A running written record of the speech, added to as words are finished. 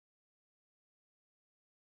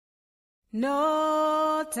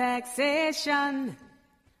No taxation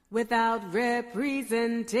without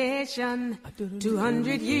representation.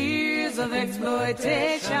 200 years of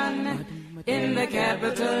exploitation in the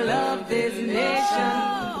capital of this nation.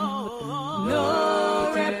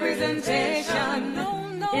 No representation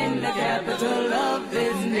in the capital of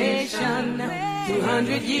this nation.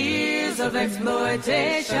 200 years of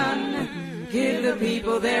exploitation. Give the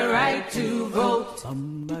people their right to vote.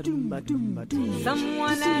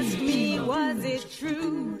 Someone asked me, was it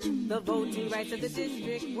true? The voting rights of the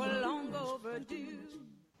district were long overdue.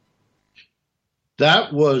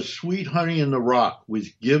 That was Sweet Honey in the Rock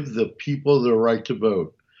with Give the People the Right to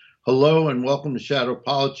Vote. Hello and welcome to Shadow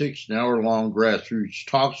Politics, an hour-long grassroots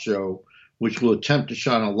talk show which will attempt to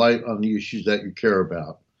shine a light on the issues that you care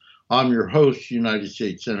about. I'm your host, United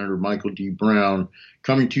States Senator Michael D. Brown,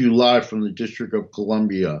 coming to you live from the District of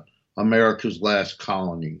Columbia, America's last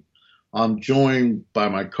colony. I'm joined by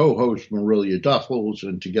my co-host, Marília Duffels,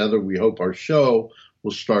 and together we hope our show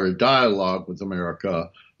will start a dialogue with America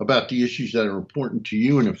about the issues that are important to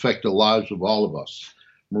you and affect the lives of all of us.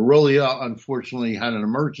 Marília, unfortunately, had an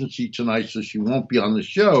emergency tonight, so she won't be on the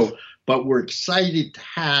show, but we're excited to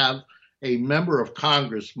have a member of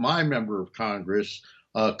Congress, my member of Congress,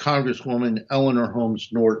 Congresswoman Eleanor Holmes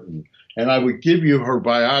Norton. And I would give you her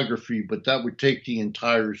biography, but that would take the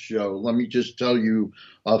entire show. Let me just tell you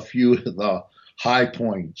a few of the high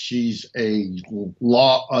points. She's a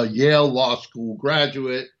Yale Law School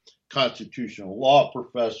graduate, constitutional law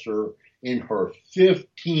professor. In her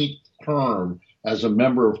 15th term as a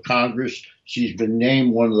member of Congress, she's been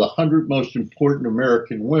named one of the 100 most important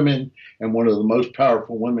American women and one of the most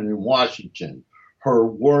powerful women in Washington. Her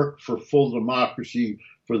work for full democracy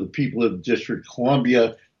for the people of the District of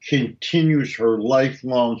Columbia continues her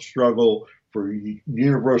lifelong struggle for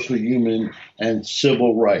universal human and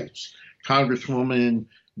civil rights. Congresswoman,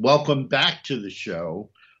 welcome back to the show.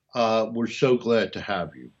 We're so glad to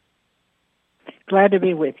have you. Glad to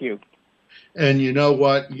be with you. And you know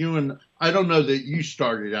what? I don't know that you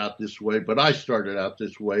started out this way, but I started out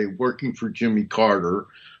this way working for Jimmy Carter,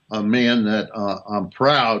 a man that I'm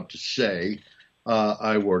proud to say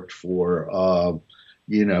I worked for,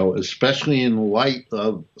 especially in light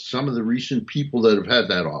of some of the recent people that have had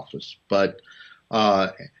that office. But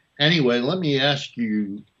anyway, let me ask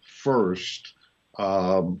you first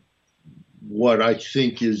what I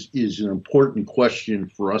think is an important question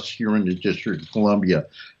for us here in the District of Columbia.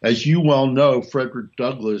 As you well know, Frederick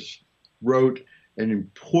Douglass wrote an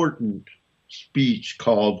important speech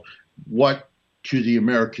called "What to the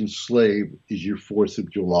American Slave is Your 4th of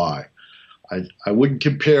July?" I wouldn't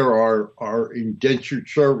compare our indentured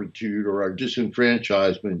servitude or our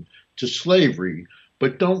disenfranchisement to slavery,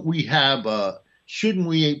 but shouldn't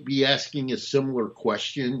we be asking a similar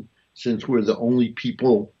question since we're the only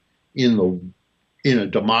people in a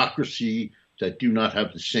democracy that do not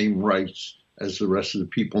have the same rights as the rest of the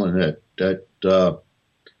people in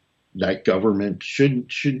that government?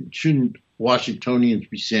 Shouldn't Washingtonians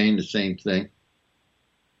be saying the same thing?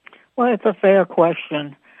 Well, it's a fair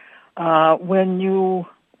question. When you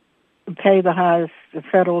pay the highest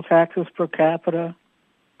federal taxes per capita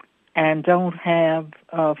and don't have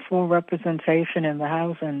full representation in the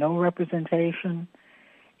House and no representation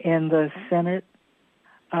in the Senate,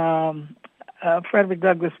 Frederick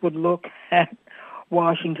Douglass would look at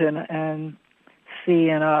Washington and see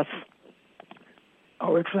in us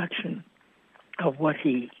a reflection of what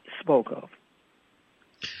he spoke of.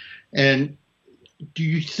 And do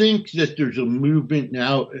you think that there's a movement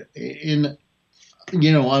now on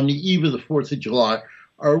the eve of the 4th of July?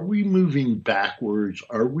 Are we moving backwards?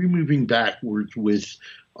 Are we moving backwards with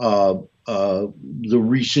the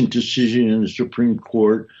recent decision in the Supreme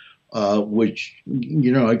Court, which,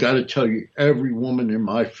 I got to tell you, every woman in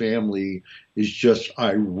my family is just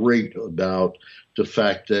irate about the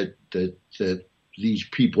fact that these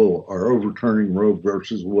people are overturning Roe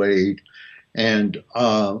versus Wade. And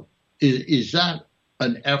is that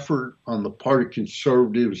an effort on the part of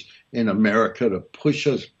conservatives in America to push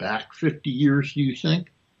us back 50 years, do you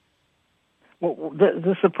think? Well,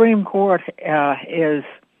 the Supreme Court is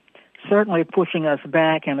certainly pushing us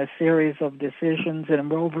back in a series of decisions, and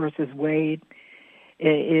Roe versus Wade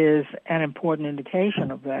is an important indication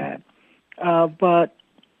of that. But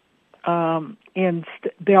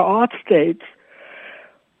there are states,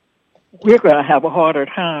 we're going to have a harder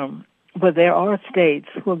time, but there are states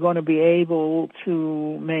who are going to be able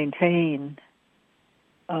to maintain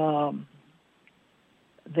their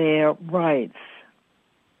rights.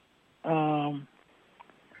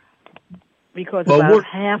 Because about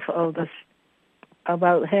half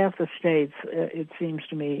the states, it seems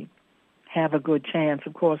to me, have a good chance.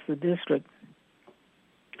 Of course, the district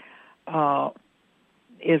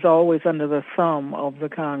is always under the thumb of the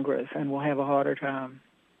Congress and will have a harder time.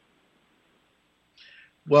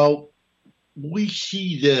 Well, we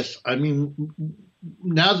see this. I mean,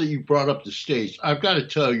 now that you brought up the states, I've got to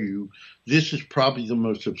tell you, this is probably the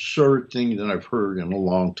most absurd thing that I've heard in a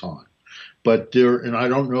long time. But and I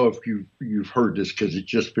don't know if you've heard this because it's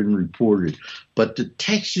just been reported, but the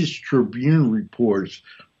Texas Tribune reports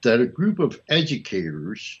that a group of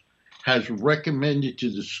educators has recommended to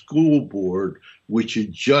the school board, which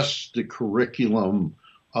adjusts the curriculum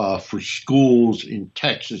for schools in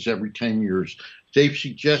Texas every 10 years. They've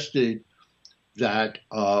suggested that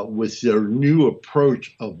with their new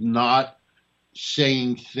approach of not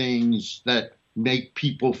saying things that make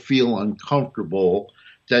people feel uncomfortable,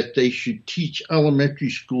 that they should teach elementary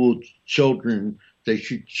school children, they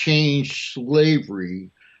should change slavery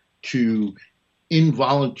to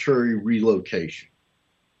involuntary relocation.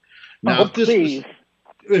 Now,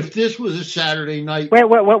 if this was a Saturday night... Wait,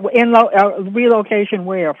 relocation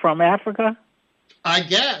where? From Africa? I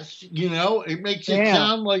guess, it makes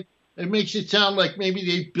it sound like maybe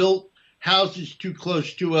they built houses too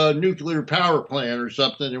close to a nuclear power plant or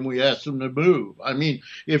something and we asked them to move. I mean,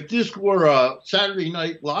 if this were a Saturday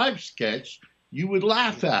Night Live sketch, you would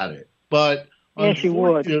laugh at it. But yes,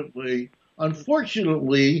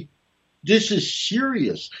 unfortunately, this is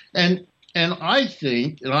serious. And I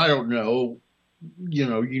think, and I don't know, you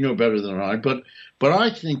know better than I, but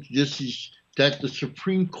I think that the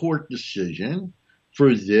Supreme Court decision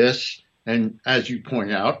for this, and as you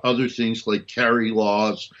point out, other things like carry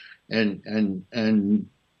laws and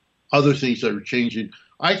other things that are changing,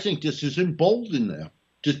 I think this has emboldened them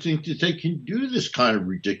to think that they can do this kind of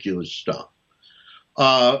ridiculous stuff.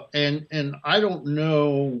 And I don't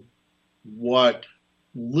know what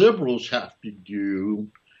liberals have to do.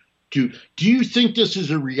 Do you think this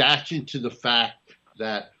is a reaction to the fact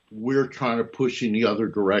that we're trying to push in the other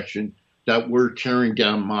direction, that we're tearing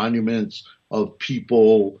down monuments of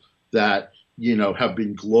people that, have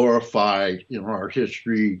been glorified in our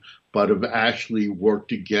history, but have actually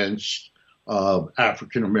worked against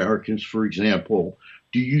African Americans, for example?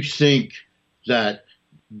 Do you think that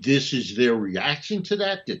this is their reaction to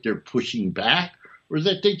that they're pushing back, or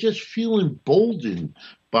that they just feel emboldened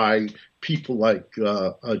by people like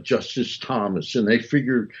Justice Thomas, and they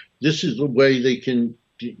figure this is the way they can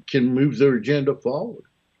move their agenda forward?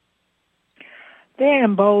 They're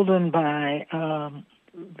emboldened by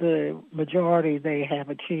the majority they have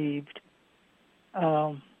achieved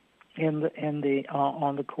on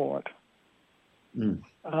the court.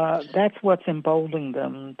 That's what's emboldening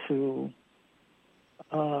them to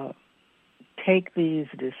take these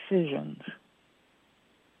decisions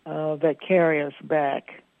that carry us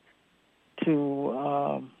back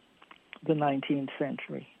to the 19th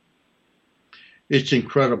century. It's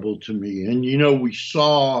incredible to me. And, we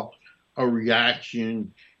saw a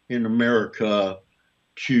reaction in America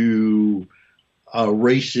to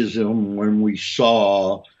racism when we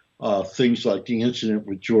saw things like the incident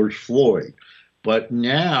with George Floyd. But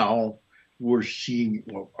now we're seeing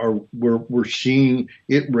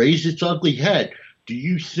it raise its ugly head. Do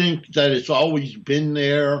you think that it's always been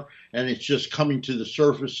there and it's just coming to the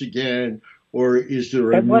surface again, or is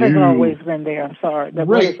there a what has always been there? I'm sorry.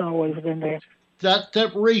 What has always been there? That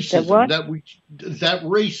racism, that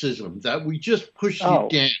racism that we just pushed it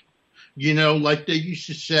down. Like they used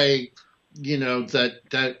to say,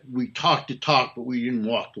 that we talk the talk, but we didn't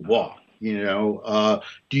walk the walk. Do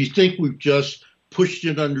you think we've just pushed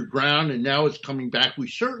it underground and now it's coming back? We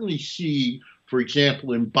certainly see, for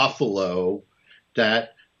example, in Buffalo,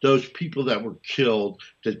 that those people that were killed,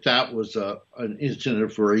 that was an incident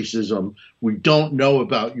of racism. We don't know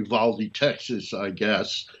about Uvalde, Texas, I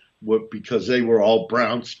guess, because they were all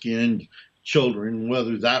brown-skinned children,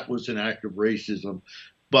 whether that was an act of racism.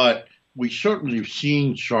 But we certainly have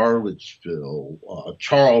seen Charlottesville,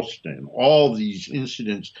 Charleston, all these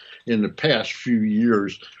incidents in the past few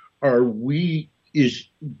years.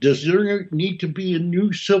 Does there need to be a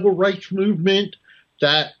new civil rights movement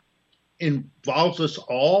that involves us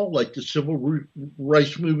all, like the civil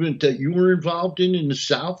rights movement that you were involved in the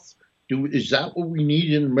South? Is that what we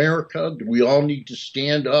need in America? Do we all need to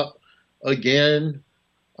stand up again?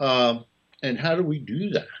 And how do we do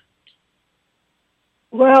that?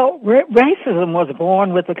 Well, racism was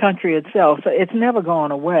born with the country itself, so it's never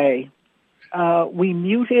gone away. We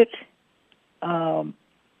mute it,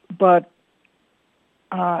 but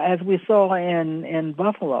as we saw in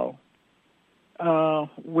Buffalo,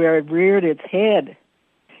 where it reared its head,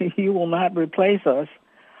 you will not replace us,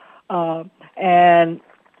 and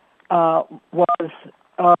was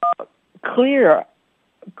clear,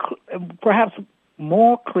 perhaps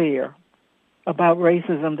more clear about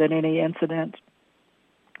racism than any incident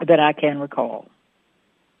that I can recall.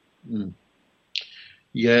 Mm.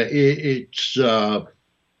 Yeah, it's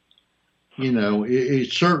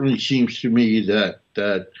it certainly seems to me that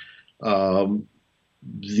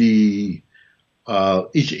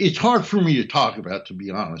it's hard for me to talk about, to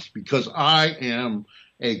be honest, because I am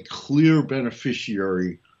a clear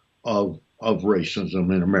beneficiary of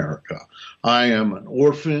racism in America. I am an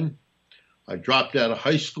orphan. I dropped out of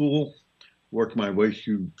high school, worked my way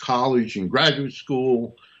through college and graduate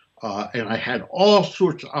school, and I had all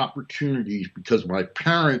sorts of opportunities because my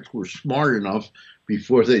parents were smart enough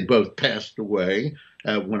before they both passed away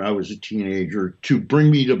when I was a teenager to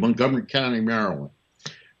bring me to Montgomery County, Maryland,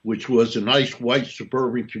 which was a nice white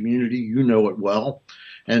suburban community. You know it well.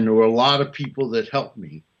 And there were a lot of people that helped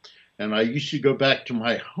me. And I used to go back to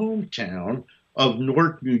my hometown of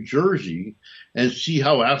Newark, New Jersey, and see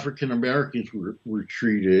how African Americans were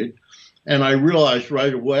treated. And I realized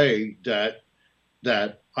right away that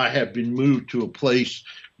I had been moved to a place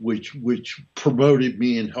which promoted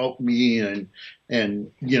me and helped me, and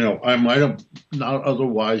I might have not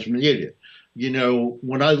otherwise made it.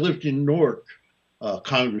 When I lived in Newark,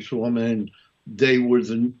 Congresswoman,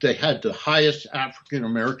 they had the highest African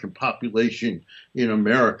American population in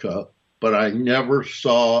America, but I never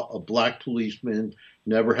saw a black policeman,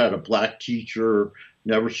 never had a black teacher,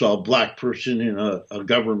 never saw a black person in a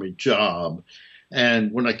government job.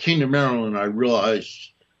 And when I came to Maryland, I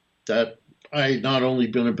realized that I had not only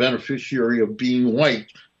been a beneficiary of being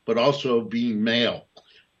white, but also being male.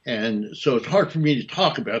 And so it's hard for me to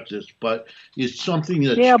talk about this, but it's something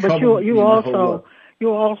that's troubled me my whole life.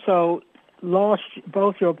 You also lost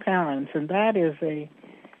both your parents, and that is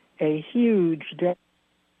a huge debt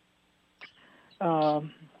that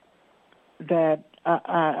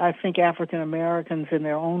I think African Americans in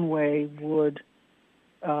their own way would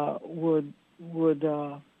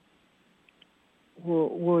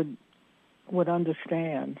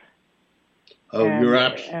understand. Oh, you're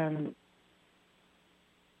absolutely. And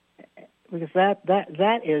because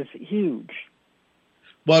that is huge.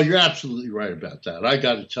 Well, you're absolutely right about that. I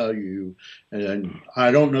got to tell you, and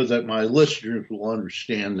I don't know that my listeners will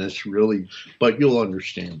understand this really, but you'll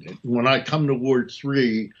understand it. When I come to Ward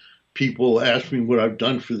 3, people ask me what I've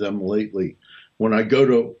done for them lately. When I go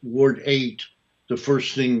to Ward 8, the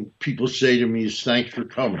first thing people say to me is, "Thanks for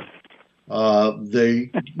coming."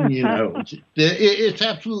 It's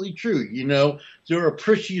absolutely true. They're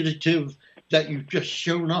appreciative that you've just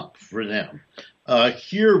shown up for them.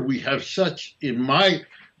 Here we have such,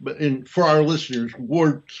 for our listeners,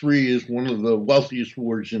 Ward 3 is one of the wealthiest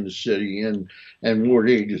wards in the city, and Ward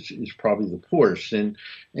 8 is probably the poorest. And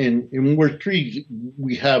in Ward 3,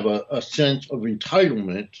 we have a sense of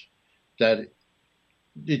entitlement that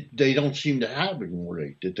they don't seem to have in Ward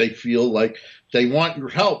 8, that they feel like they want your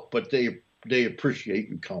help, but they appreciate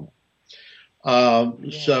you coming.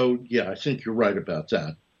 So, yeah, I think you're right about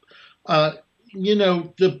that.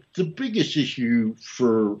 The biggest issue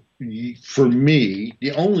for me,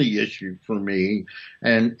 the only issue for me,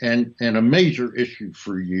 and a major issue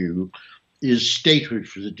for you, is statehood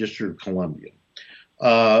for the District of Columbia.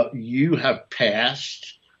 You've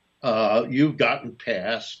gotten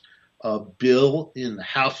passed a bill in the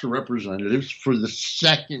House of Representatives for the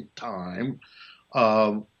second time,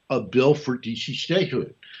 a bill for D.C.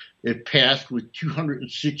 statehood. It passed with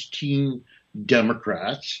 216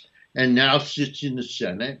 Democrats and now sits in the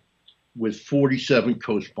Senate with 47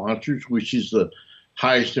 co-sponsors, which is the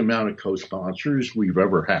highest amount of co-sponsors we've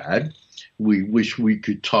ever had. We wish we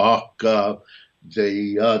could talk the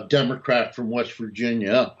Democrat from West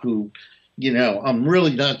Virginia, who, I'm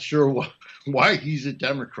really not sure why he's a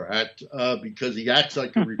Democrat, because he acts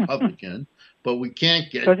like a Republican, but we can't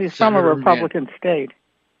get... Because he's from a Republican state.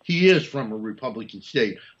 He is from a Republican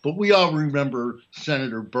state, but we all remember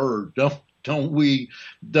Senator Byrd, don't we,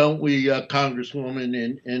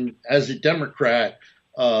 Congresswoman? And as a Democrat,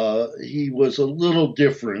 he was a little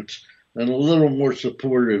different and a little more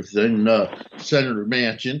supportive than Senator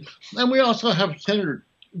Manchin. And we also have Senator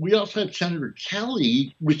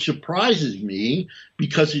Kelly, which surprises me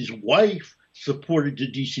because his wife supported the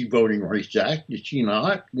D.C. Voting Rights Act, did she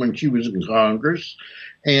not, when she was in Congress?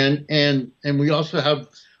 And we also have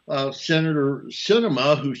Senator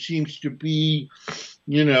Sinema, who seems to be,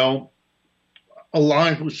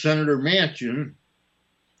 aligned with Senator Manchin.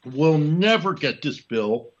 Will never get this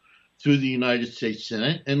bill through the United States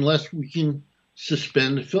Senate unless we can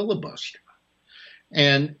suspend the filibuster.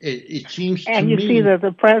 And it seems to me... And you see that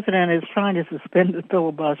the president is trying to suspend the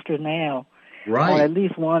filibuster now. Right. On at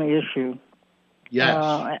least one issue.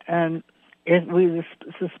 Yes. And if we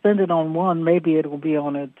suspend it on one, maybe it will be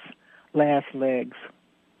on its last legs.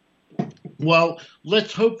 Well,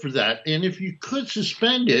 let's hope for that. And if you could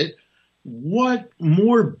suspend it, what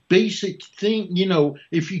more basic thing,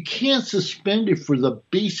 if you can't suspend it for the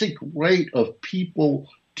basic right of people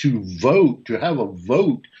to vote, to have a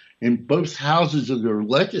vote in both houses of their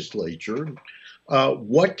legislature,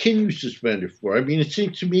 what can you suspend it for? I mean, it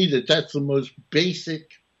seems to me that that's the most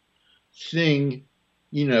basic thing,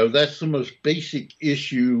 that's the most basic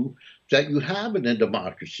issue that you have in a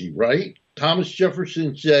democracy, right? Thomas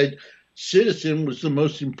Jefferson said citizen was the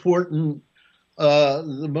most important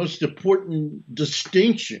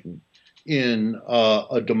distinction in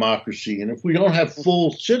a democracy. And if we don't have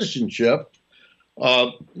full citizenship,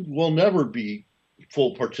 we'll never be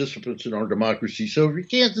full participants in our democracy. So if you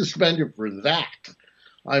can't suspend it for that,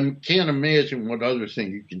 I can't imagine what other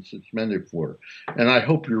thing you can suspend it for. And I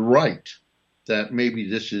hope you're right that maybe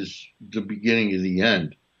this is the beginning of the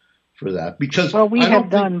end for that. Because we have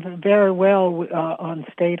done very well on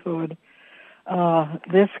statehood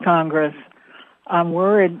this Congress. I'm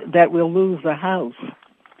worried that we'll lose the House.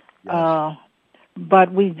 Yes.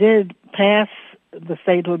 But we did pass the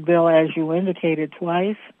statehood bill, as you indicated,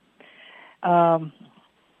 twice. Got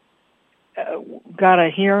a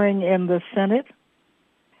hearing in the Senate,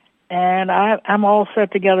 and I'm all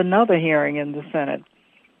set to get another hearing in the Senate.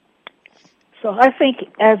 So I think,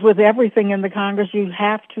 as with everything in the Congress, you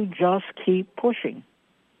have to just keep pushing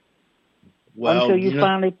until you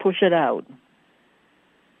finally push it out.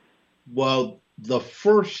 Well, the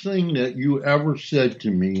first thing that you ever said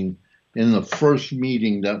to me in the first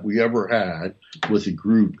meeting that we ever had with a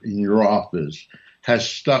group in your office has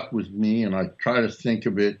stuck with me, and I try to think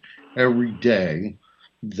of it every day,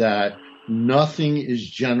 that nothing is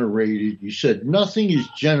generated. You said nothing is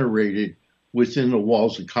generated within the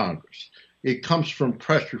walls of Congress. It comes from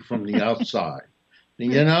pressure from the outside.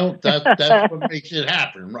 That's what makes it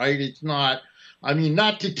happen, right? It's not,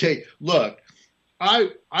 not to take, look, I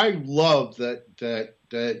love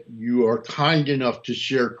that you are kind enough to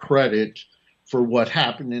share credit for what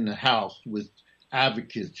happened in the House with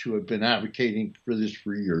advocates who have been advocating for this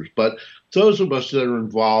for years. But those of us that are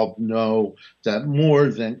involved know that more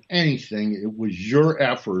than anything, it was your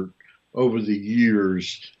effort over the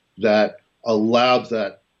years that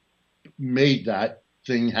made that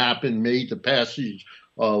thing happen, made the passage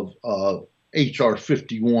of H.R.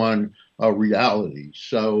 51 a reality.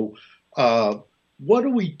 So what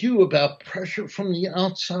do we do about pressure from the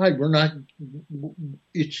outside?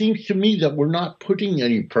 It seems to me that we're not putting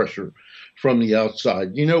any pressure from the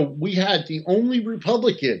outside. We had the only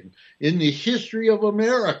Republican in the history of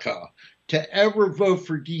America to ever vote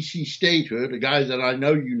for D.C. statehood, a guy that I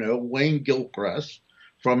know Wayne Gilchrist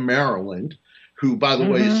from Maryland, who, by the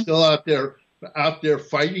way, is still out there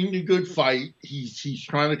fighting the good fight. He's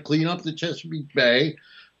trying to clean up the Chesapeake Bay.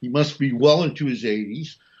 He must be well into his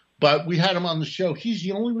 80s. But we had him on the show. He's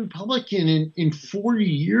the only Republican in 40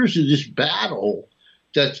 years of this battle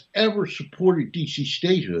that's ever supported D.C.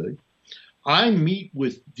 statehood. I meet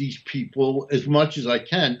with these people as much as I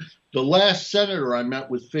can. The last senator I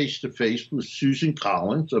met with face-to-face was Susan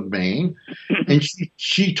Collins of Maine, and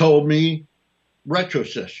she told me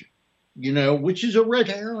retrocession, which is a red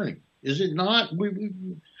herring, is it not?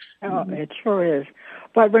 Oh, it sure is.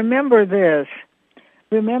 But remember this.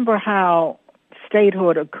 Remember how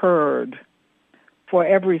statehood occurred for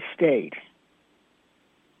every state.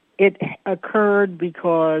 It occurred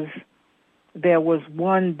because there was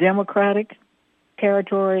one Democratic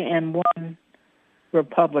territory and one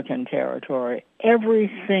Republican territory.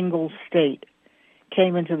 Every single state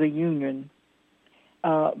came into the Union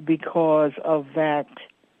because of that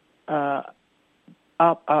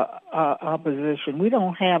opposition. We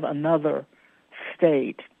don't have another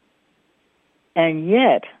state. And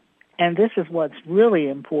yet, and this is what's really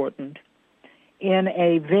important, in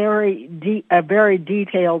a very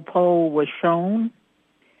detailed poll was shown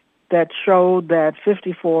that showed that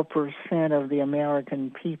 54% of the American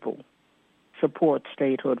people support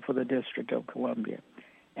statehood for the District of Columbia.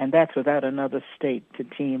 And that's without another state to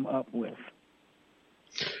team up with.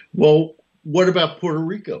 Well, what about Puerto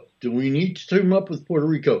Rico? Do we need to team up with Puerto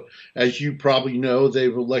Rico? As you probably know,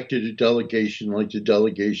 they've elected a delegation like the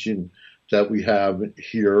delegation that we have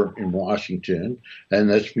here in Washington, and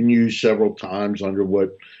that's been used several times under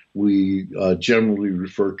what we generally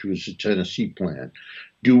refer to as the Tennessee Plan.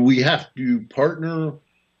 Do we have to partner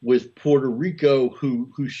with Puerto Rico,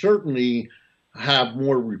 who certainly have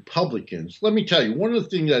more Republicans? Let me tell you, one of the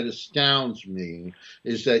things that astounds me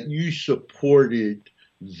is that you supported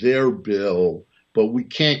their bill, but we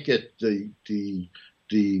can't get the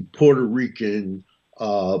Puerto Rican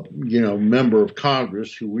member of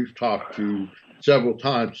Congress who we've talked to several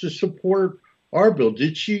times to support our bill.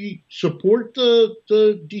 Did she support the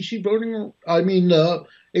DC voting? I mean,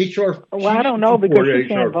 HR. Well, I don't know because she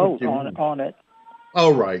can't vote on it.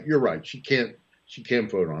 Oh, right. You're right. She can't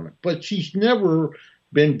vote on it, but she's never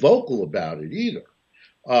been vocal about it either.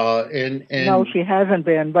 And no, she hasn't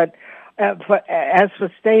been. But as for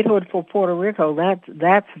statehood for Puerto Rico,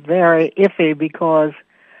 that's very iffy because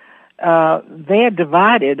they're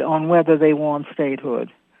divided on whether they want statehood.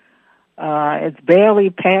 It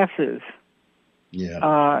barely passes.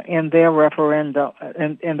 Yeah. In their referenda,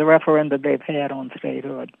 in the referenda they've had on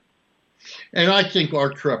statehood. And I think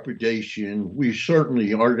our trepidation,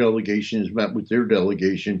 our delegation has met with their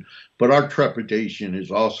delegation, but our trepidation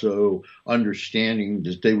is also understanding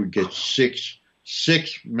that they would get six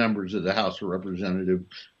members of the House of Representatives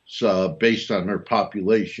based on their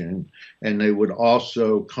population, and they would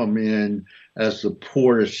also come in as the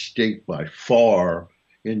poorest state by far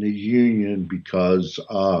in the union because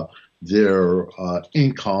their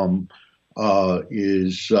income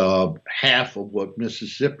is half of what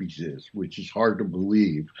Mississippi's is, which is hard to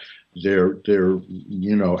believe. Their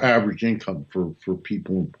average income for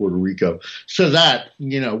people in Puerto Rico. So that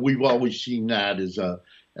we've always seen that as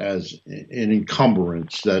an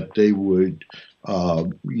encumbrance that they would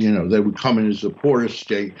they would come in as the poorest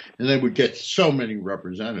state and they would get so many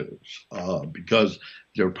representatives because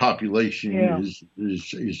their population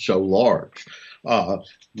is so large.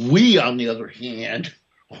 We, on the other hand,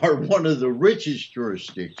 are one of the richest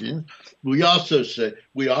jurisdictions. We often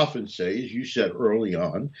say, as you said early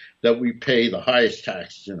on, that we pay the highest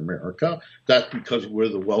taxes in America. That's because we're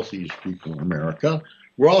the wealthiest people in America.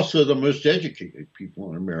 We're also the most educated people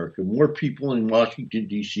in America. More people in Washington,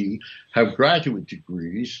 D.C. have graduate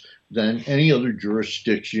degrees than any other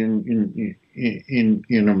jurisdiction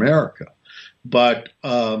in America. But,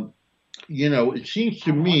 it seems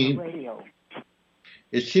to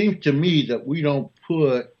me that we don't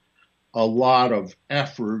put a lot of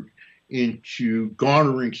effort into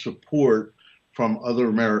garnering support from other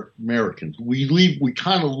Americans. We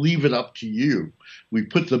kind of leave it up to you. We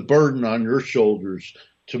put the burden on your shoulders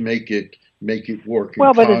to make it work.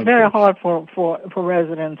 Well, but it's very hard for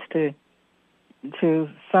residents to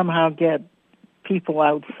somehow get people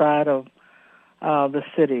outside of the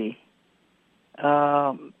city. We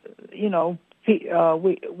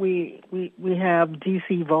have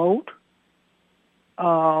DC Vote,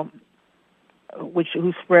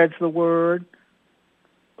 who spreads the word,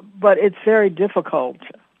 but it's very difficult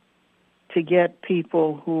to get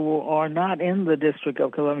people who are not in the District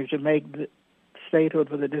of Columbia to make the statehood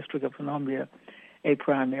for the District of Columbia a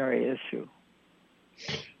primary issue.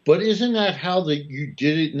 But isn't that how you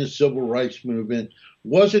did it in the Civil Rights Movement?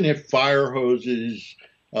 Wasn't it fire hoses,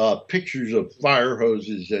 pictures of fire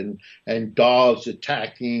hoses and dogs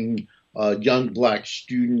attacking young black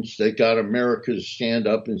students that got America to stand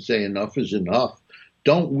up and say enough is enough?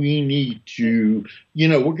 Don't we need to,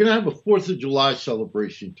 we're going to have a 4th of July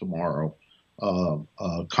celebration tomorrow,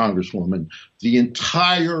 Congresswoman. The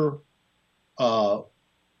entire,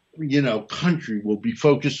 country will be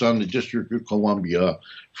focused on the District of Columbia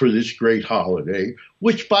for this great holiday,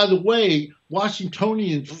 which, by the way,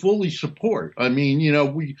 Washingtonians fully support. I mean,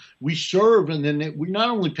 we serve, and then we not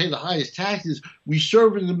only pay the highest taxes, we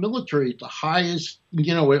serve in the military at the highest,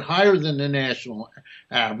 at higher than the national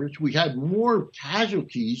average. We had more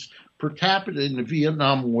casualties per capita in the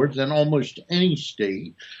Vietnam War than almost any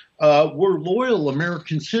state. We're loyal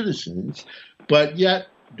American citizens, but yet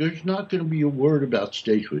there's not going to be a word about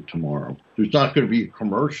statehood tomorrow. There's not going to be a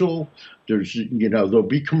commercial. There'll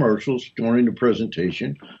be commercials during the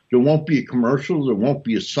presentation. There won't be a commercial. There won't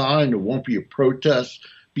be a sign. There won't be a protest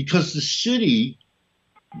because the city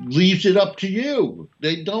leaves it up to you.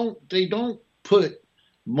 They don't put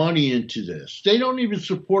money into this. They don't even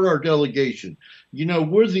support our delegation.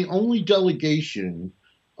 We're the only delegation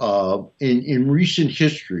in recent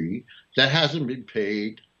history that hasn't been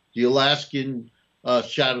paid. The Alaskan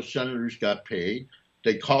shadow senators got paid.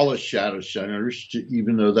 They call us shadow senators,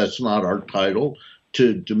 even though that's not our title,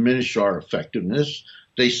 to diminish our effectiveness.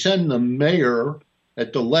 They send the mayor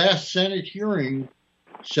at the last Senate hearing,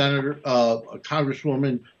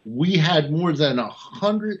 Congresswoman, we had more than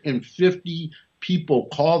 150 people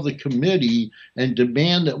call the committee and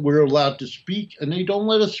demand that we're allowed to speak, and they don't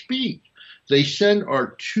let us speak. They send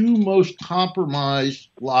our two most compromised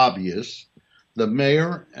lobbyists, the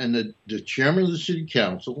mayor and the chairman of the city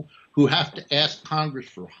council, who have to ask Congress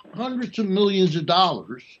for hundreds of millions of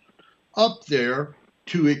dollars up there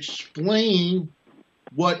to explain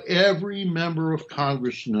what every member of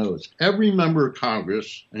Congress knows. Every member of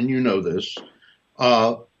Congress, and you know this,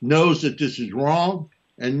 knows that this is wrong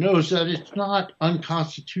and knows that it's not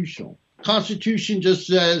unconstitutional. Constitution just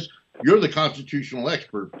says, you're the constitutional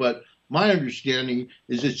expert, but my understanding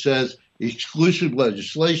is it says exclusive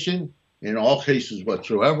legislation in all cases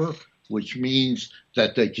whatsoever, which means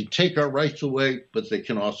that they can take our rights away, but they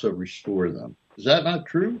can also restore them. Is that not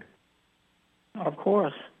true? Of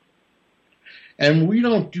course. And we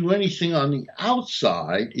don't do anything on the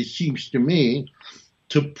outside, it seems to me,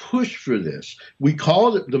 to push for this. We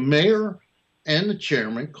call it, the mayor and the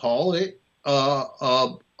chairman call it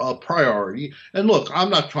a priority. And look, I'm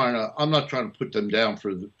not trying to put them down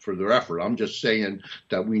for their effort. I'm just saying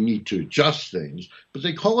that we need to adjust things. But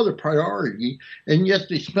they call it a priority, and yet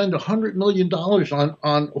they spend $100 million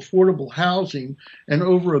on affordable housing and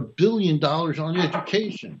over $1 billion on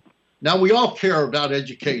education. Now, we all care about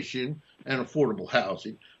education and affordable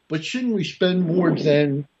housing, but shouldn't we spend more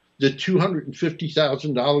than the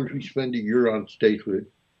 $250,000 we spend a year on statehood?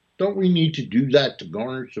 Don't we need to do that to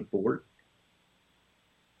garner support?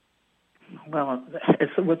 Well,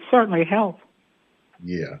 it would certainly help.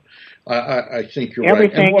 Yeah, I think you're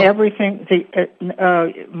right. Everything,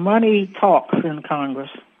 money talks in Congress.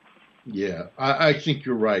 Yeah, I think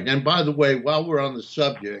you're right. And by the way, while we're on the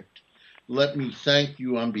subject, let me thank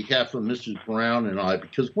you on behalf of Mrs. Brown and I,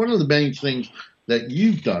 because one of the main things that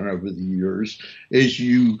you've done over the years is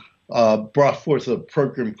you brought forth a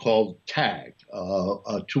program called TAG,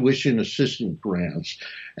 Tuition Assistance Grants,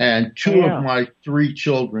 and two of my three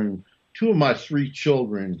children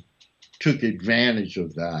took advantage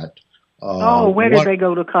of that. Where did they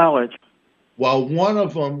go to college? Well, one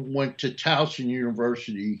of them went to Towson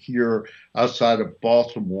University here outside of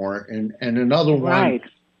Baltimore, and another one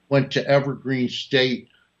went to Evergreen State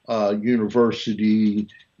University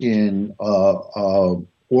in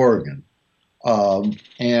Oregon.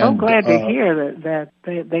 I'm glad to hear that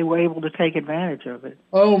they were able to take advantage of it.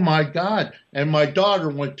 Oh my God! And my daughter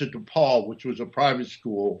went to DePaul, which was a private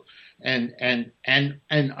school, and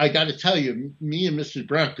I got to tell you, me and Mrs.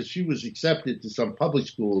 Brown, because she was accepted to some public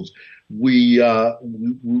schools, we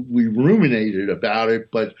ruminated about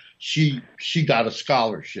it, but she got a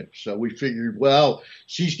scholarship, so we figured, well,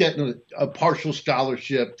 she's getting a partial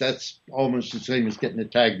scholarship. That's almost the same as getting a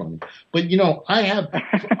tag money. But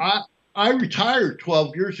I retired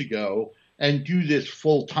 12 years ago and do this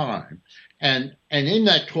full time. And in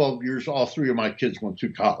that 12 years, all three of my kids went to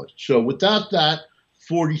college. So without that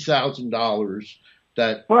 $40,000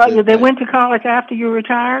 they went to college after you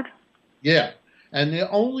retired? Yeah. And the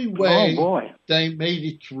only way they made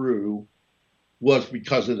it through was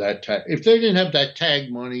because of that tag. If they didn't have that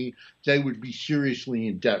tag money, they would be seriously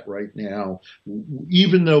in debt right now.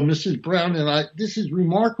 Even though Mrs. Brown and I, this is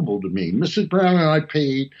remarkable to me, Mrs. Brown and I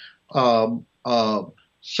paid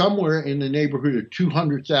somewhere in the neighborhood of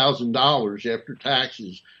 $200,000 after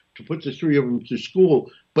taxes to put the three of them to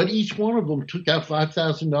school. But each one of them took out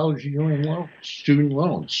 $5,000 a year in student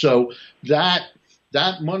loans. So that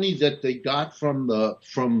money that they got from the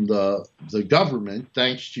government,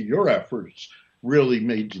 thanks to your efforts, really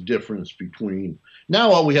made the difference between.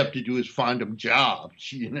 Now all we have to do is find them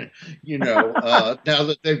jobs. Now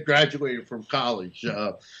that they've graduated from college.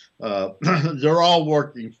 They're all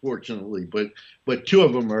working, fortunately, but two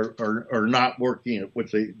of them are not working at what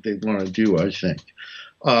they want to do, I think.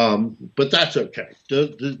 But that's okay.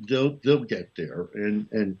 They'll get there.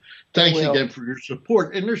 And thanks again for your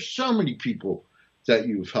support. And there's so many people that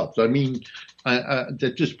you've helped. I mean,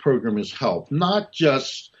 that this program has helped, not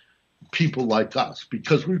just people like us,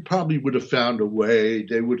 because we probably would have found a way.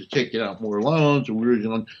 They would have taken out more loans,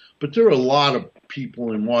 but there are a lot of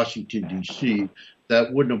people in Washington, D.C.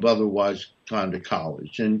 that wouldn't have otherwise gone to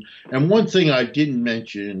college. And one thing I didn't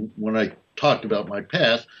mention when I talked about my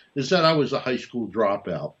past is that I was a high school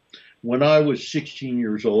dropout. When I was 16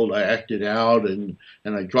 years old, I acted out and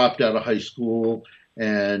I dropped out of high school.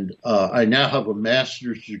 And I now have a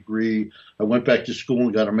master's degree. I went back to school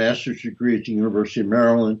and got a master's degree at the University of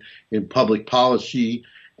Maryland in public policy.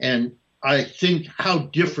 And I think how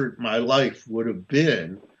different my life would have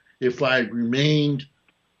been if I had remained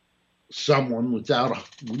someone without a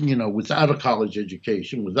college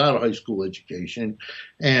education, without a high school education.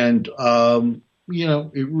 And,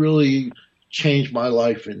 it really changed my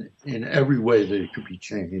life in every way that it could be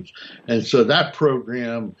changed. And so that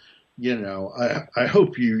program, I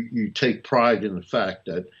hope you take pride in the fact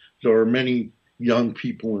that there are many young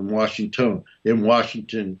people in Washington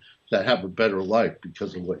that have a better life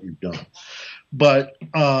because of what you've done. But,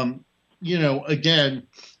 again,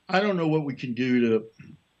 I don't know what we can do to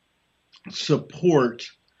support,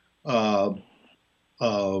 our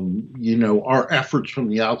efforts from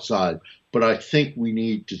the outside, but I think we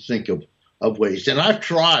need to think of waste. And I've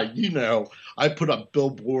tried, I put up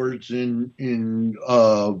billboards in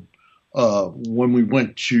when we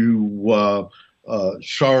went to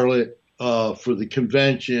Charlotte for the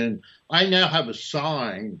convention. I now have a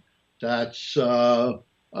sign that's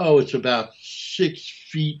it's about 6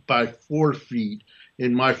 feet by 4 feet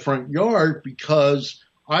in my front yard, because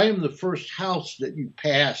I am the first house that you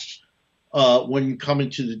pass when you come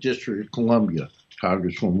into the District of Columbia,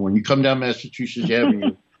 Congresswoman. When you come down Massachusetts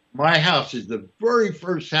Avenue, my house is the very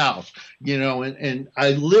first house, and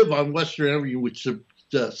I live on Western Avenue, which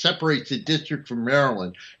separates the district from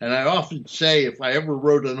Maryland. And I often say if I ever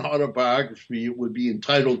wrote an autobiography, it would be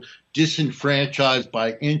entitled Disenfranchised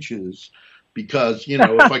by Inches, because, if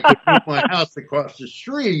I could move my house across the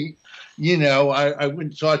street, I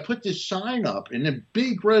wouldn't. So I put this sign up, and in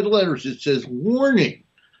big red letters it says, "Warning,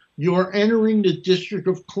 you are entering the District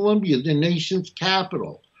of Columbia, the nation's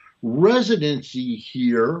capital. Residency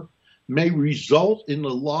here may result in the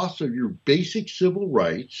loss of your basic civil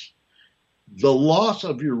rights. The loss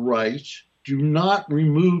of your rights do not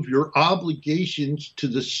remove your obligations to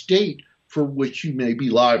the state for which you may be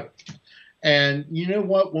liable." And you know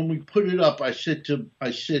what? When we put it up, I said to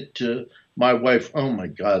my wife, "Oh my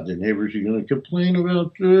God, the neighbors are going to complain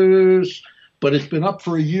about this." But it's been up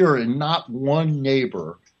for a year, and not one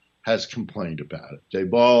neighbor has complained about it.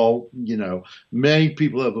 They've all, many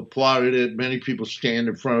people have applauded it. Many people stand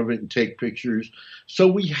in front of it and take pictures. So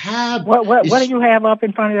we have. What do you have up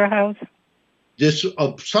in front of your house? This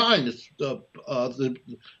sign. It's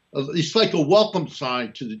like a welcome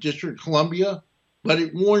sign to the District of Columbia, but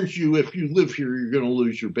it warns you if you live here, you're going to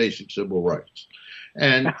lose your basic civil rights.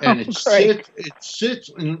 And it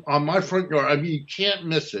sits on my front yard. I mean, you can't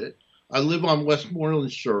miss it. I live on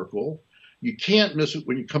Westmoreland Circle. You can't miss it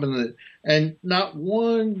when you come in. And not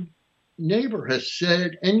one neighbor has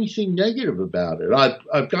said anything negative about it.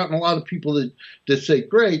 I've gotten a lot of people that say,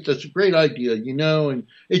 "Great, that's a great idea," and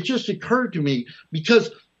it just occurred to me,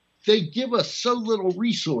 because they give us so little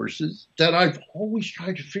resources, that I've always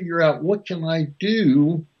tried to figure out what can I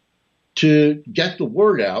do to get the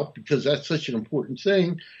word out, because that's such an important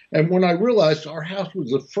thing. And when I realized our house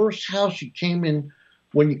was the first house you came in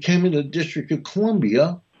when you came into the District of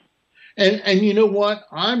Columbia, and you know what?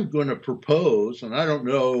 I'm going to propose, and I don't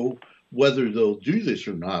know whether they'll do this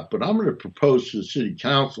or not, but I'm going to propose to the city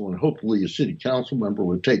council, and hopefully a city council member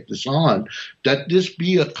will take this on, that this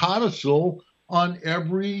be a codicil on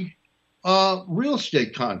every real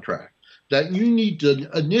estate contract, that you need to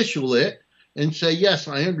initial it and say, "Yes,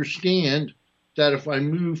 I understand that if I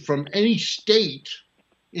move from any state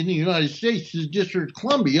in the United States to the District of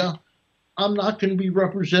Columbia, I'm not going to be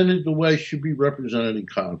represented the way I should be represented in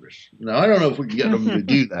Congress." Now, I don't know if we can get them to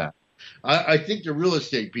do that. I think the real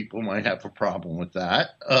estate people might have a problem with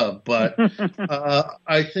that, but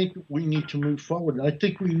I think we need to move forward. And I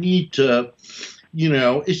think we need to,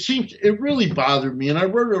 it really bothered me. And I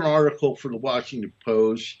wrote an article for the Washington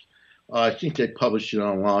Post. I think they published it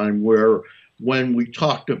online, where when we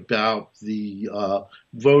talked about the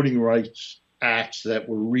voting rights acts that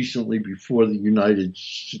were recently before the United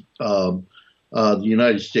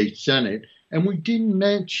States Senate, and we didn't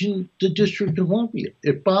mention the District of Columbia.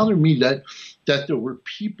 It bothered me that there were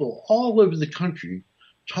people all over the country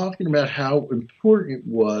talking about how important it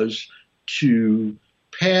was to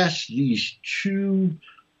pass these two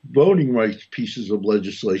voting rights pieces of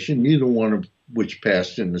legislation, neither one of which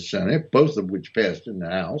passed in the Senate, both of which passed in the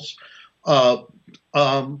House,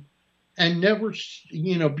 and never,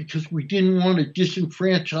 because we didn't want to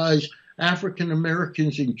disenfranchise African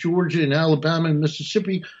Americans in Georgia and Alabama and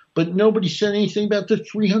Mississippi, but nobody said anything about the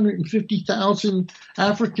 350,000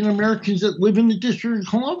 African Americans that live in the District of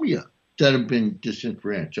Columbia that have been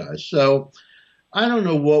disenfranchised. So I don't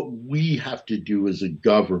know what we have to do as a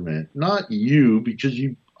government, not you, because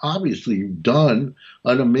you've done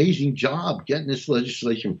an amazing job getting this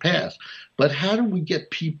legislation passed. But how do we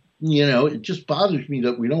get people, it just bothers me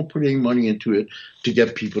that we don't put any money into it to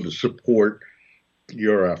get people to support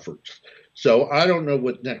your efforts. So I don't know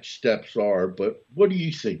what next steps are, but what do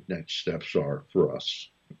you think next steps are for us?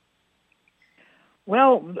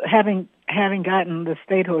 Well, having gotten the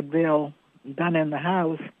statehood bill done in the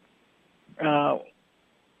House, that's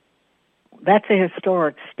a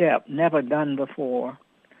historic step, never done before.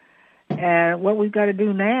 And what we've got to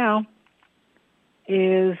do now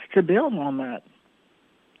is to build on that.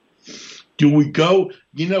 Do we go,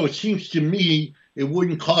 it seems to me it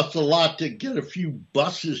wouldn't cost a lot to get a few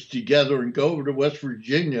buses together and go over to West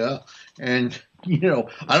Virginia. And,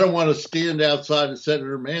 I don't want to stand outside of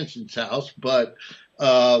Senator Manchin's house, but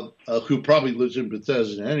who probably lives in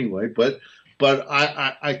Bethesda anyway. But But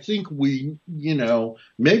I think maybe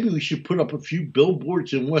we should put up a few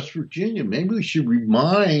billboards in West Virginia. Maybe we should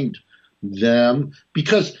remind them,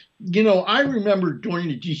 because, I remember during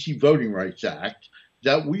the D.C. Voting Rights Act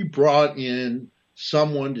that we brought in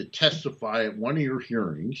someone to testify at one of your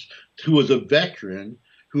hearings who was a veteran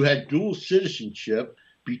who had dual citizenship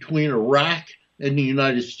between Iraq and the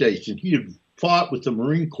United States. And he had fought with the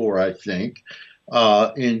Marine Corps, I think,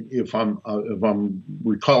 and if I'm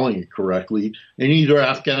recalling it correctly, in either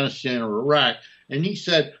Afghanistan or Iraq. And he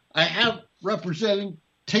said, I have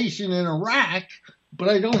representation in Iraq, but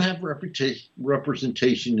I don't have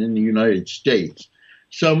representation in the United States.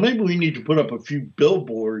 So maybe we need to put up a few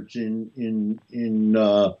billboards in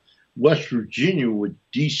West Virginia with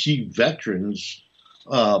DC veterans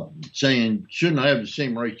saying, shouldn't I have the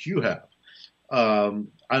same rights you have?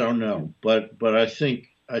 I don't know, but I think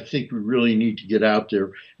we really need to get out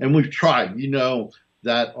there, and we've tried.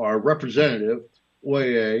 That our representative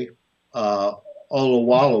Oye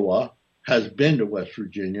Olawaloa has been to West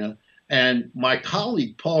Virginia, and my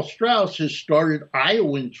colleague Paul Strauss has started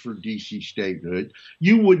Iowans for DC statehood.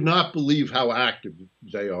 You would not believe how active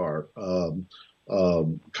they are,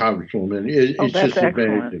 Congresswoman. It's that's just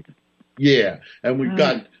excellent. amazing. Yeah, and we've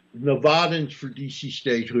got Nevadans for DC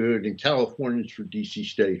statehood and Californians for DC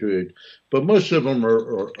statehood, but most of them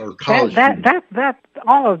are college students.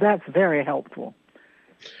 All of that's very helpful.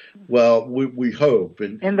 Well, we hope,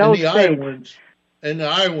 and the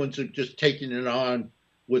Iowans have just taken it on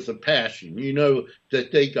with a passion.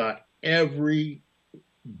 That they got every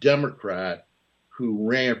Democrat who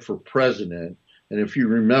ran for president, and if you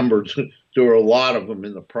remember, there were a lot of them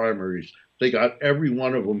in the primaries. They got every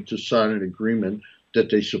one of them to sign an agreement that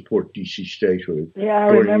they support D.C. statehood. Yeah, I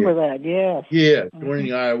remember that, yes. Yeah, during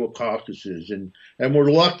the Iowa caucuses. And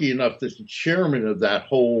we're lucky enough that the chairman of that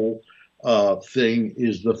whole thing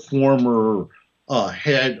is the former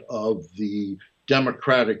head of the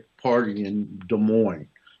Democratic Party in Des Moines.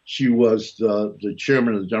 She was the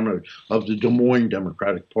chairman of the Des Moines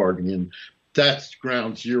Democratic Party, and that's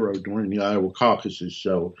ground zero during the Iowa caucuses.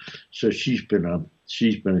 So she's been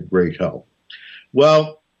a great help.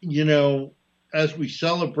 Well, as we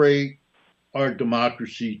celebrate our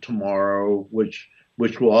democracy tomorrow, which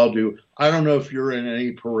we'll all do, I don't know if you're in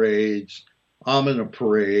any parades. I'm in a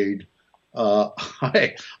parade. I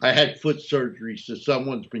had foot surgery, so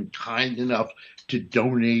someone's been kind enough to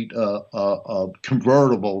donate a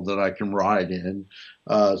convertible that I can ride in.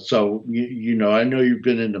 So I know you've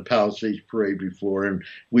been in the Palisades Parade before, and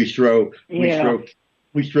we throw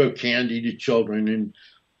candy to children,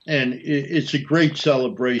 and it's a great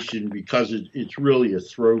celebration because it's really a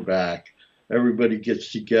throwback. Everybody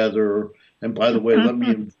gets together. And by the way, let me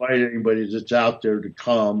invite anybody that's out there to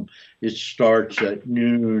come. It starts at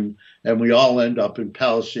noon, and we all end up in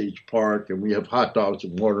Palisades Park, and we have hot dogs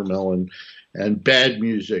and watermelon and bad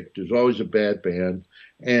music. There's always a bad band,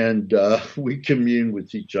 and we commune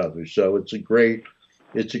with each other. So it's a great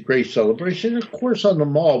celebration. And of course, on the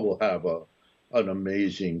mall, we'll have an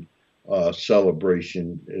amazing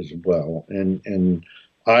celebration as well. And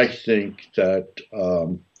I think that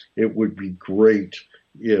it would be great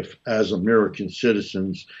if, as American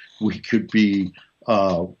citizens, we could be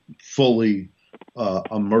fully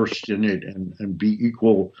immersed in it and be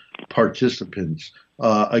equal participants.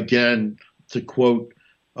 Again, to quote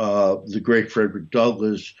the great Frederick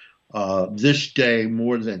Douglass, this day,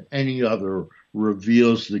 more than any other,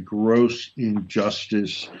 reveals the gross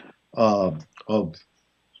injustice of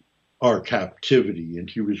our captivity. And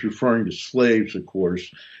he was referring to slaves, of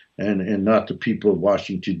course, and not the people of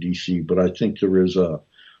Washington, D.C., but I think there is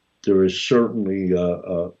certainly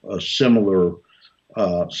a similar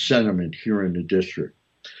sentiment here in the district.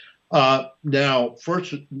 Now,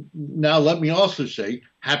 let me also say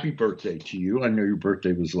happy birthday to you. I know your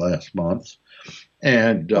birthday was last month,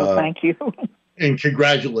 and thank you. And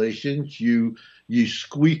congratulations. You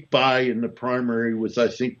squeaked by in the primary with, I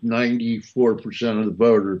think, 94% of the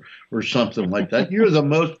vote or something like that. You're the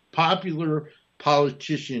most popular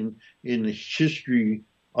politician in the history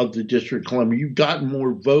of the District of Columbia. You got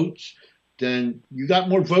more votes than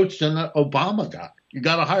Obama got. You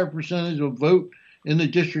got a higher percentage of vote in the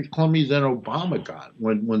District of Columbia than Obama got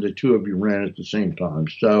when the two of you ran at the same time.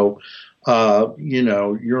 So,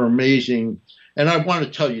 you're amazing. And I want to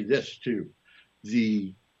tell you this too: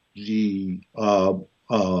 the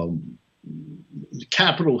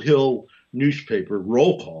Capitol Hill newspaper,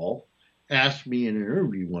 Roll Call, asked me in an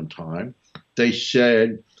interview one time. They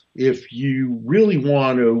said, if you really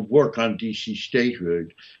want to work on D.C.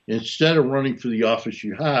 statehood, instead of running for the office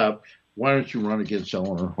you have, why don't you run against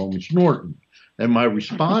Eleanor Holmes Norton? And my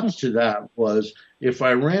response to that was, if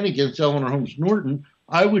I ran against Eleanor Holmes Norton,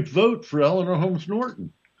 I would vote for Eleanor Holmes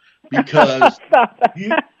Norton, because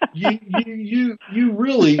you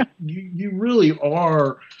really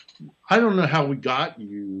are. I don't know how we got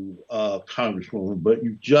you, Congresswoman, but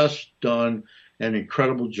you've just done an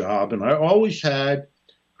incredible job, and I always had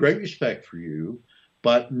great respect for you,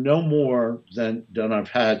 but no more than I've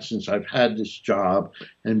had since I've had this job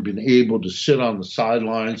and been able to sit on the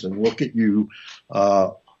sidelines and look at you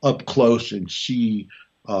up close and see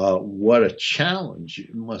what a challenge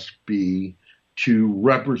it must be to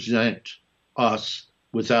represent us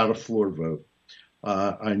without a floor vote.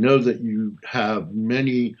 I know that you have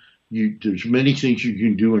there's many things you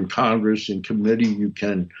can do in Congress, in committee. You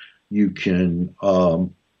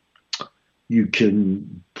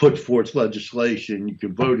can put forth legislation. You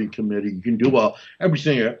can vote in committee. You can do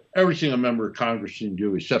everything a member of Congress can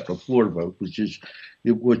do except a floor vote, which is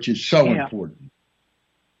so important.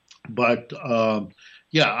 But I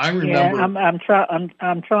remember. Yeah,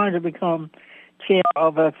 I'm trying to become chair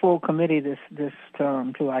of a full committee this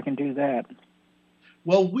term too. I can do that.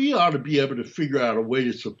 Well, we ought to be able to figure out a way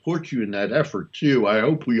to support you in that effort too. I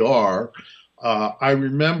hope we are. I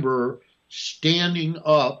remember standing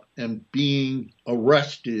up and being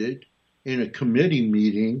arrested in a committee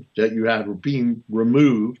meeting that you had, or being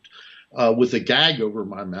removed with a gag over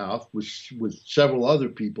my mouth with several other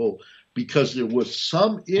people, because there was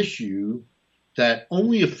some issue that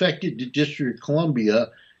only affected the District of Columbia,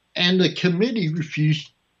 and the committee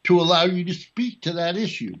refused to allow you to speak to that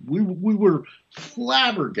issue. We were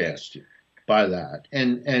flabbergasted by that,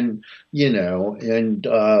 and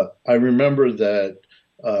I remember that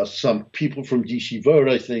some people from DC Vote,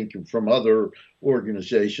 I think, and from other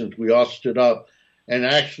organizations, we all stood up, and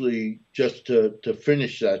actually, just to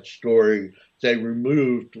finish that story, they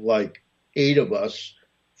removed like 8 of us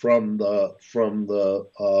from the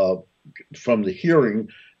hearing,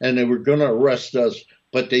 and they were going to arrest us,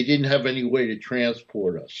 but they didn't have any way to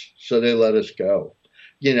transport us, so they let us go.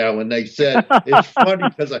 And they said, it's funny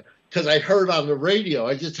because I heard on the radio,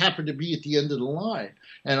 I just happened to be at the end of the line,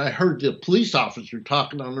 and I heard the police officer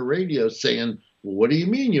talking on the radio saying, well, what do you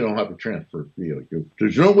mean you don't have a transport vehicle?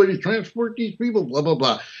 There's no way to transport these people, blah, blah,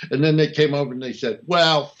 blah. And then they came over and they said,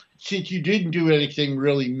 well, since you didn't do anything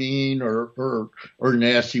really mean or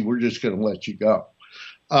nasty, we're just going to let you go.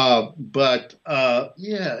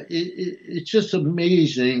 It's just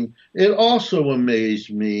amazing. It also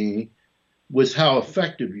amazed me with how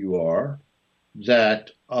effective you are,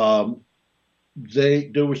 that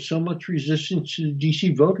there was so much resistance to the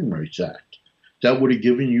DC Voting Rights Act that would have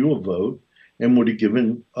given you a vote, and would have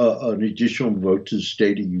given an additional vote to the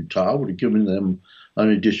state of Utah, would have given them an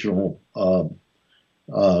additional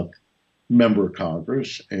member of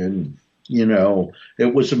Congress. And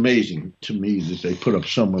it was amazing to me that they put up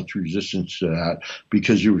so much resistance to that,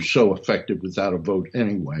 because you were so effective without a vote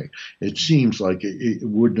anyway. It seems like it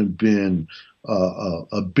wouldn't have been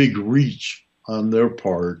a big reach on their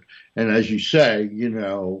part. And as you say,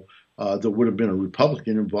 there would have been a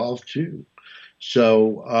Republican involved too.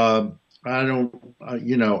 So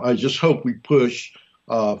I just hope we push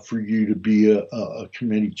for you to be a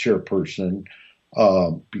committee chairperson,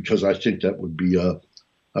 because I think that would be a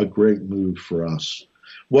great move for us.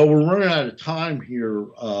 Well, we're running out of time here,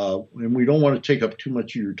 and we don't want to take up too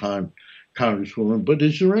much of your time, Congresswoman, but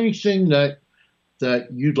is there anything that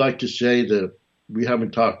you'd like to say that we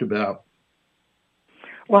haven't talked about?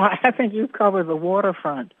 Well, I think you've covered the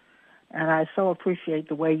waterfront, and I so appreciate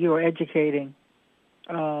the way you're educating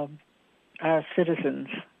our citizens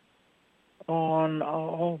on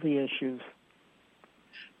all the issues.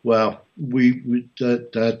 Well,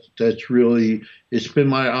 that's really, it's been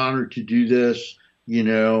my honor to do this.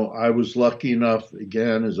 I was lucky enough,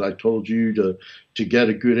 again, as I told you, to get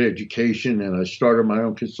a good education, and I started my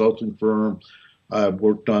own consulting firm. I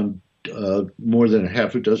worked on more than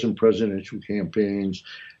half a dozen presidential campaigns,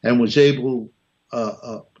 and was able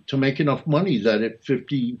to make enough money that at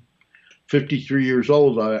 53 years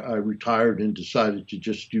old, I retired and decided to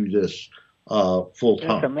just do this full time.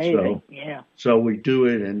 That's amazing. So we do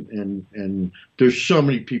it, and there's so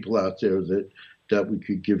many people out there that we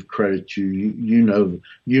could give credit to. You know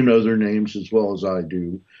their names as well as I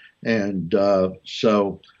do, and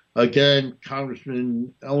so again,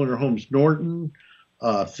 Congressman Eleanor Holmes Norton,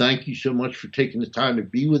 thank you so much for taking the time to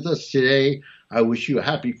be with us today. I wish you a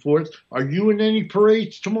happy 4th. Are you in any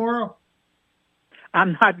parades tomorrow?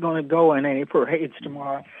 I'm not going to go in any parades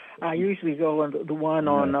tomorrow. I usually go in the one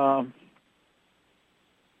on.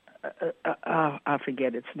 I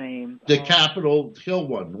forget its name. The Capitol Hill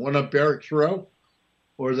one on Barracks Row,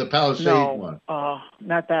 or the Palisade one? No,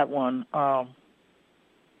 not that one.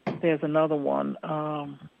 there's another one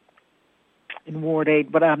in Ward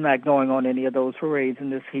 8, but I'm not going on any of those parades in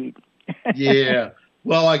this heat. Yeah.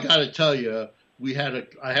 Well, I got to tell you,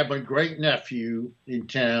 I have my great nephew in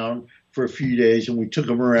town for a few days, and we took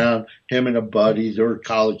him around, him and a buddy. They were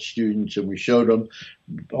college students, and we showed them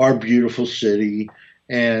our beautiful city.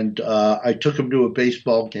 And I took him to a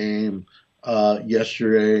baseball game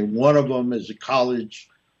yesterday. One of them is a college,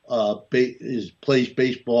 plays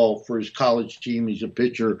baseball for his college team. He's a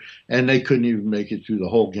pitcher, and they couldn't even make it through the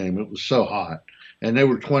whole game. It was so hot. And they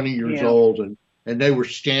were 20 years old, and they were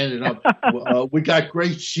standing up. We got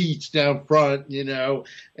great seats down front,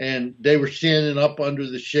 and they were standing up under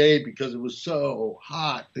the shade because it was so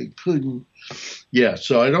hot. They couldn't. Yeah,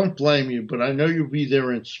 so I don't blame you, but I know you'll be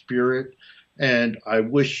there in spirit, and I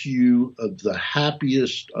wish you the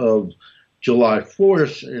happiest of July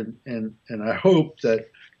 4th, and I hope that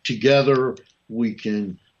together we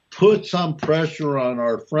can put some pressure on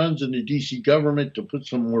our friends in the D.C. government to put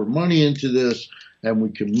some more money into this, and we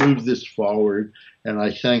can move this forward. And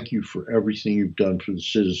I thank you for everything you've done for the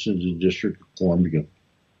citizens of the District of Columbia.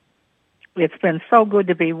 It's been so good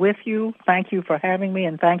to be with you. Thank you for having me,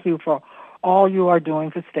 and thank you for all you are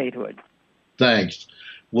doing for statehood. Thanks.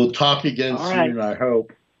 We'll talk again soon, I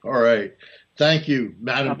hope. All right. Thank you,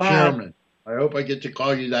 Madam Chairman. I hope I get to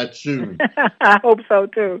call you that soon. I hope so,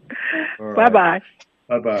 too. Right. Bye-bye.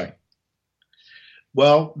 Bye-bye.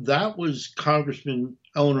 Well, that was Congressman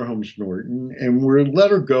Eleanor Holmes Norton, and we're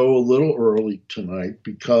let her go a little early tonight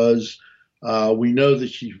because we know that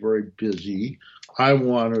she's very busy. I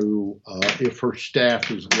want to, if her staff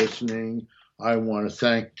is listening, I want to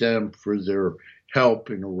thank them for their help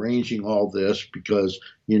in arranging all this because,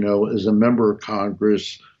 as a member of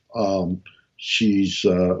Congress, she's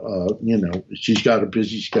got a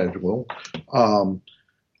busy schedule.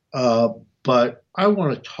 But I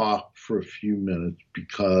want to talk for a few minutes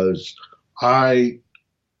because I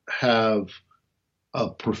have a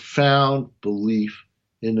profound belief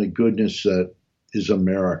in the goodness that is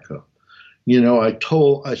America.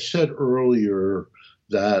 I said earlier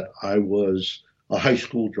that I was a high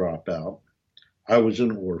school dropout. I was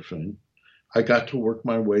an orphan. I got to work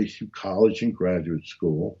my way through college and graduate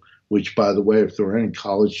school, which, by the way, if there are any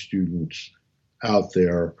college students out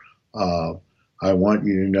there, I want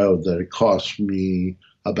you to know that it costs me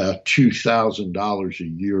about $2,000 a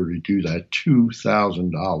year to do that.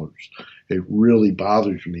 $2,000. It really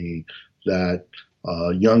bothers me that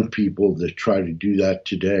young people that try to do that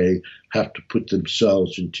today have to put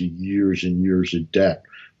themselves into years and years of debt.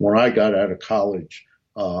 When I got out of college,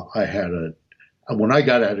 when I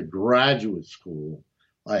got out of graduate school,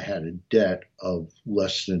 I had a debt of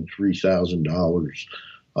less than $3,000,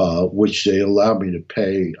 which they allowed me to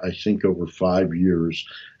pay, I think, over 5 years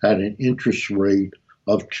at an interest rate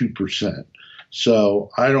of 2%.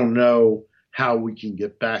 So I don't know how we can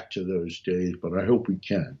get back to those days, but I hope we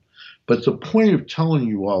can. But the point of telling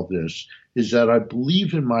you all this is that I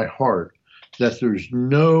believe in my heart that there's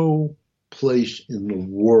no place in the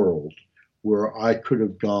world where I could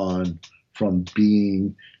have gone from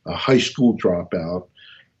being a high school dropout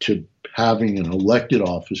to having an elected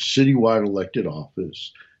office, citywide elected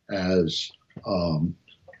office, as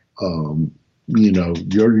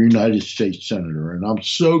your United States Senator. And I'm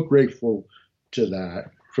so grateful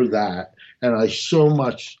for that. And I so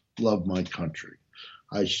much love my country.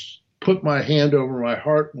 I put my hand over my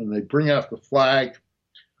heart when they bring out the flag.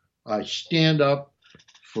 I stand up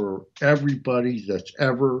for everybody that's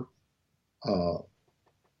ever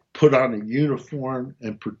put on a uniform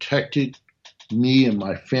and protected me and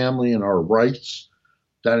my family and our rights.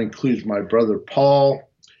 That includes my brother Paul,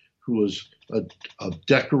 who was a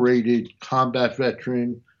decorated combat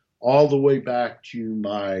veteran, all the way back to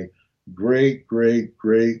my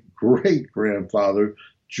great-great-great-great-grandfather,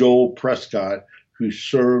 Joel Prescott, who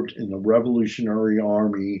served in the Revolutionary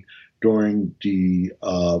Army during the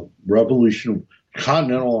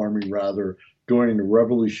Continental Army, during the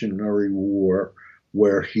Revolutionary War,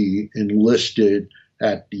 where he enlisted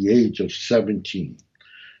at the age of 17.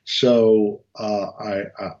 So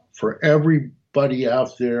for everybody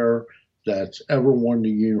out there that's ever worn the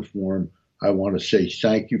uniform, I want to say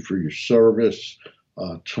thank you for your service.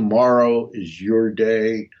 Tomorrow is your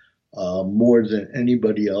day more than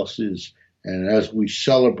anybody else's. And as we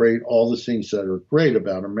celebrate all the things that are great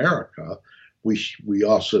about America, we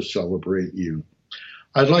also celebrate you.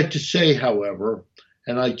 I'd like to say, however,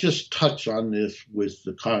 and I just touched on this with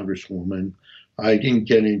the Congresswoman, I didn't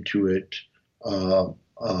get into it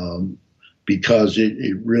because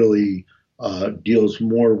it really deals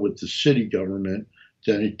more with the city government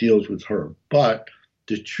than it deals with her. But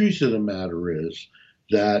the truth of the matter is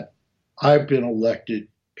that I've been elected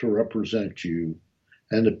to represent you,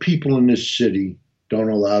 and the people in this city don't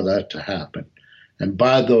allow that to happen. And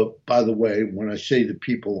by the way, when I say the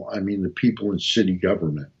people, I mean the people in city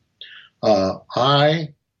government.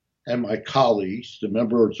 I and my colleagues, the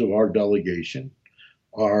members of our delegation,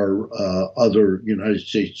 our other United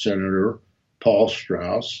States Senator Paul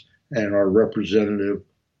Strauss and our Representative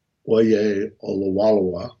Oye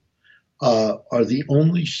Olawalawa, are the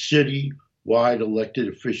only city-wide elected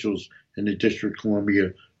officials in the District of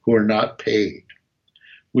Columbia who are not paid.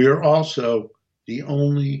 We are also the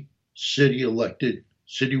only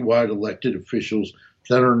citywide elected officials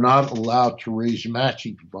that are not allowed to raise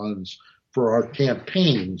matching funds for our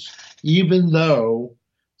campaigns, even though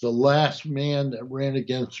the last man that ran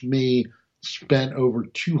against me spent over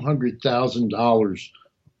 $200,000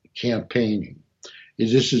 campaigning.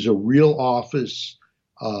 This is a real office.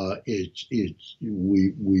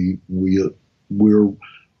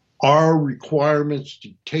 Our requirements to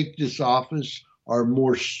take this office are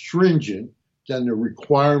more stringent than the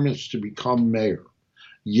requirements to become mayor.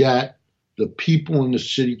 Yet the people in the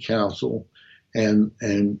city council and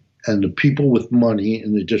the people with money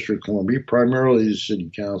in the District of Columbia, primarily the city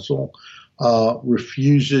council,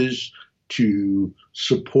 refuses to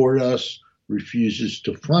support us, refuses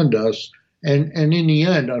to fund us, and in the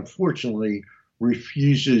end, unfortunately,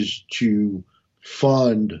 refuses to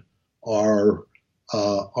fund our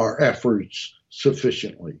efforts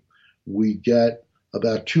sufficiently. We get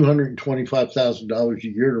about $225,000 a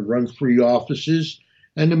year to run 3 offices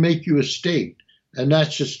and to make you a state, and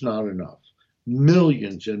that's just not enough.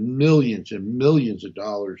 Millions and millions and millions of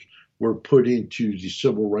dollars were put into the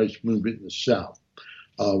civil rights movement in the South.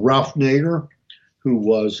 Ralph Nader, who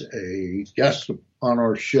was a guest on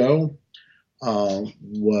our show,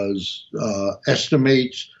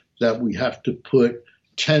 estimates that we have to put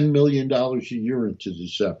 $10 million a year into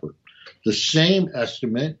this effort. The same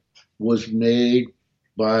estimate was made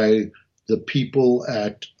by the people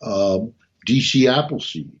at DC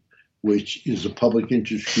Appleseed, which is a public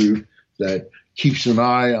interest group that keeps an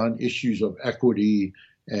eye on issues of equity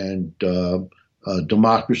and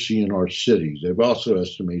democracy in our city. They've also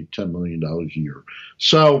estimated $10 million a year.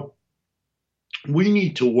 So we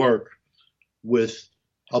need to work with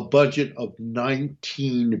a budget of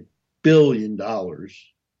 $19 billion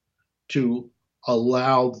to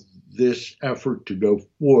allow this effort to go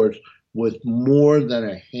forth with more than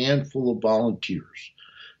a handful of volunteers.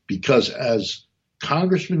 Because as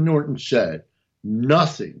Congressman Norton said,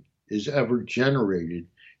 nothing is ever generated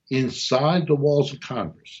inside the walls of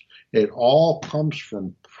Congress. It all comes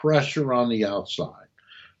from pressure on the outside.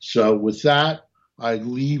 So with that, I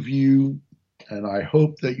leave you, and I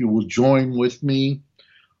hope that you will join with me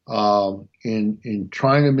in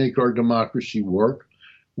trying to make our democracy work.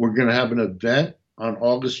 We're going to have an event on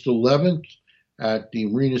August 11th at the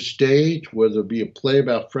Arena Stage where there'll be a play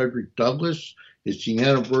about Frederick Douglass. It's the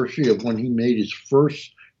anniversary of when he made his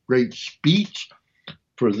first great speech.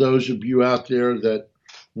 For those of you out there that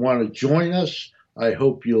want to join us, I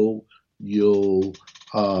hope you'll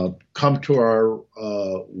come to our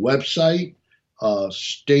website,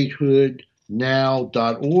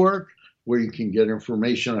 statehoodnow.org, where you can get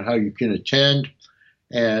information on how you can attend.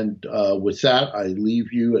 And with that, I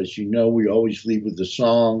leave you. As you know, we always leave with a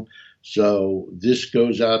song. So this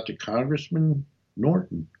goes out to Congressman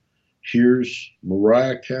Norton. Here's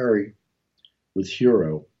Mariah Carey with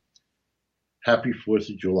Hero. Happy 4th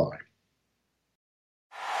of July.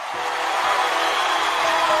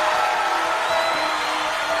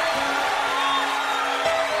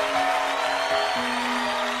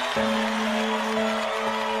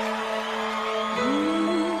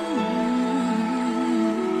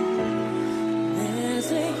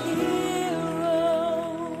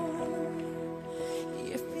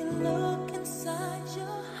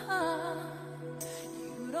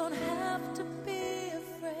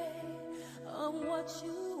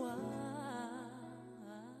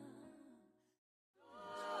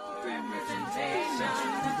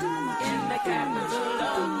 In the capital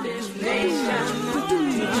of this nation,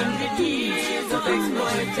 200 years of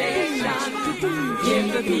exploitation.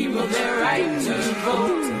 Give the people their right to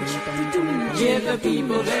vote. Give the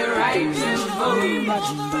people their right to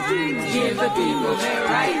vote. Give the people their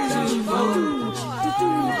right to vote.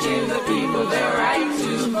 Give the people their right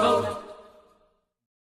to vote.